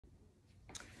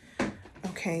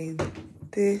Okay,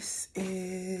 this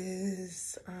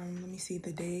is, let me see,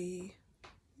 the day,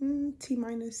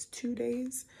 T-minus 2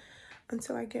 days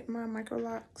until I get my micro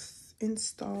locks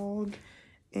installed,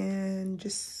 and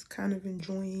just kind of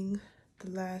enjoying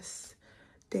the last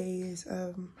days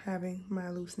of having my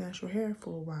loose natural hair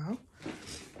for a while.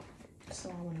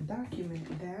 So I want to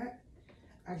document that.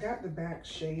 I got the back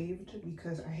shaved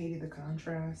because I hated the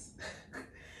contrast.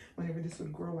 Whenever this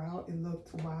would grow out, it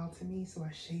looked wild to me, so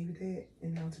I shaved it,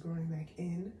 and now it's growing back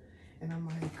in. And I'm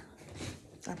like,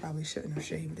 I probably shouldn't have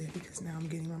shaved it because now I'm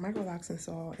getting my micro locks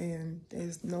installed and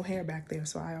there's no hair back there,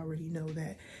 so I already know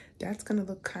that that's gonna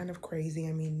look kind of crazy.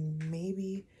 I mean,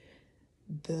 maybe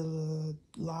the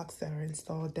locks that are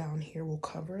installed down here will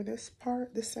cover this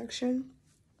part, this section,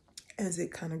 as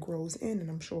it kind of grows in, and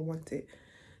I'm sure once it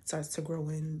starts to grow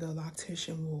in, the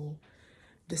loctician will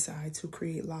decide to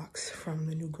create locks from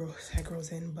the new growth that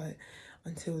grows in. But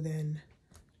until then,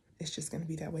 it's just going to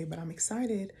be that way. But I'm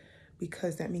excited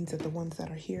because that means that the ones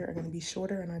that are here are going to be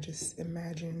shorter, and I just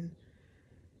imagine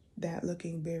that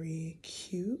looking very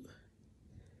cute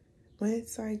when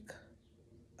it's like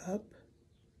up.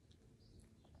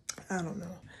 I don't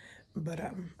know, but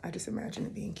I just imagine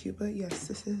it being cute. But yes,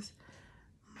 this is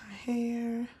my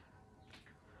hair.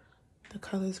 The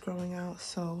color's growing out,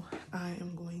 so I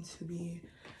am going to be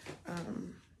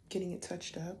getting it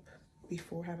touched up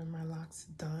before having my locks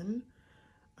done.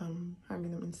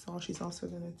 Having them installed, she's also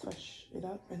going to touch it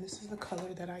up, and this is the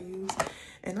color that I use,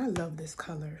 and I love this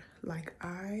color. Like,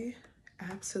 I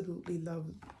absolutely love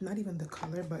not even the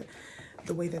color, but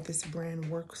the way that this brand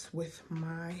works with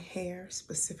my hair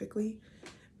specifically,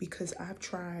 because I've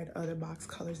tried other box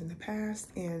colors in the past,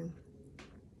 and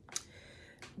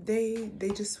they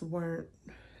just weren't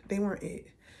it.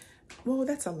 Well,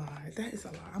 that's a lie. That is a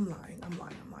lie. I'm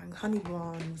lying. Honey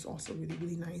Blonde was also really,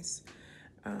 really nice.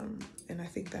 And I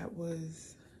think that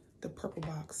was the purple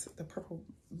box. The purple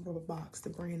box, the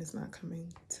brand is not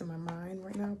coming to my mind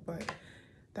right now, but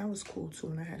that was cool too,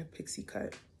 and I had a pixie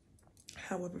cut.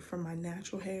 However, for my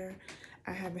natural hair,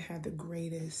 I haven't had the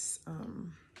greatest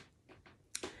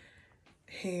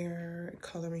hair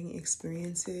coloring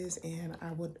experiences, and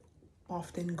I would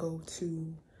often go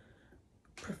to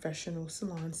professional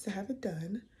salons to have it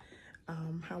done.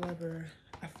 However,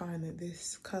 I find that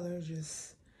this color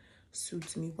just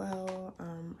suits me well.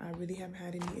 I really haven't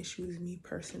had any issues, me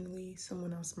personally.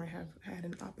 Someone else might have had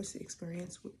an opposite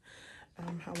experience with,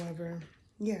 however,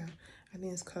 yeah, I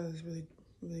think this color is really,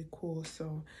 really cool.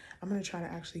 So I'm gonna try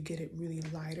to actually get it really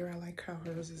lighter. I like how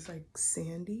hers is like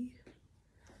sandy.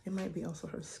 It might be also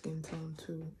her skin tone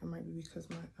too. It might be because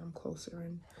I'm closer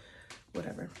and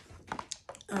whatever.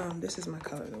 This is my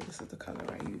color though. This is the color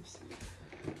I use.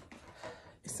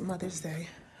 It's Mother's Day.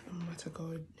 I'm about to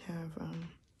go have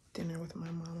dinner with my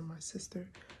mom and my sister.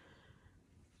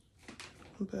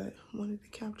 But wanted to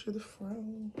capture the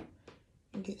fro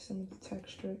and get some of the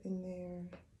texture in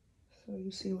there. So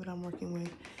you see what I'm working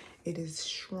with. It is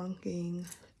shrunking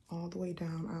all the way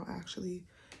down. I'll actually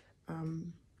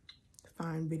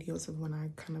find videos of when I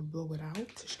kind of blow it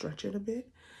out to stretch it a bit.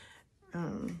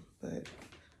 But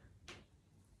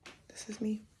this is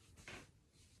me.